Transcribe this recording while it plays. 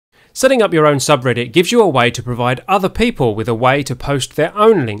Setting up your own subreddit gives you a way to provide other people with a way to post their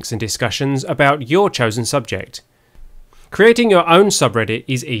own links and discussions about your chosen subject. Creating your own subreddit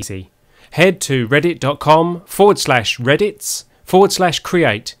is easy. Head to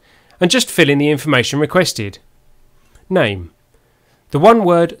reddit.com/reddits/create and just fill in the information requested. Name. The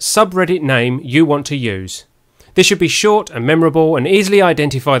one-word subreddit name you want to use. This should be short and memorable and easily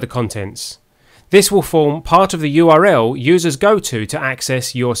identify the contents. This will form part of the URL users go to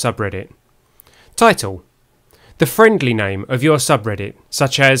access your subreddit. Title. The friendly name of your subreddit,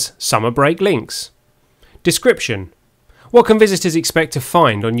 such as Summer Break Links. Description. What can visitors expect to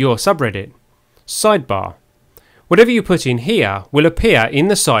find on your subreddit? Sidebar. Whatever you put in here will appear in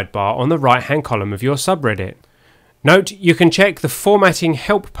the sidebar on the right-hand column of your subreddit. Note you can check the formatting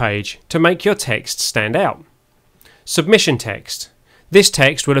help page to make your text stand out. Submission text. This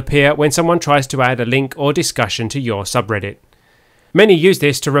text will appear when someone tries to add a link or discussion to your subreddit. Many use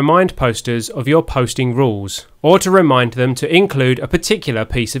this to remind posters of your posting rules, or to remind them to include a particular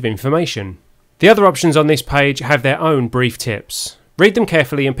piece of information. The other options on this page have their own brief tips. Read them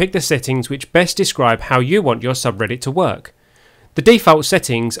carefully and pick the settings which best describe how you want your subreddit to work. The default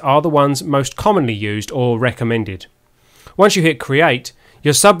settings are the ones most commonly used or recommended. Once you hit create,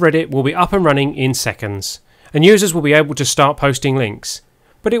 your subreddit will be up and running in seconds, and users will be able to start posting links,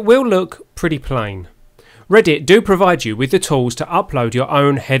 but it will look pretty plain. Reddit do provide you with the tools to upload your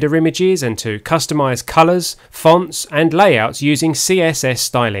own header images and to customize colours, fonts and layouts using CSS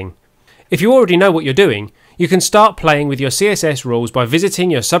styling. If you already know what you're doing, you can start playing with your CSS rules by visiting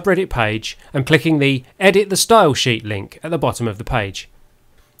your subreddit page and clicking the Edit the Style Sheet link at the bottom of the page.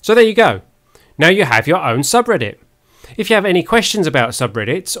 So there you go. Now you have your own subreddit. If you have any questions about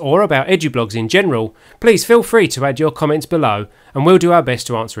subreddits or about edublogs in general, please feel free to add your comments below and we'll do our best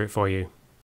to answer it for you.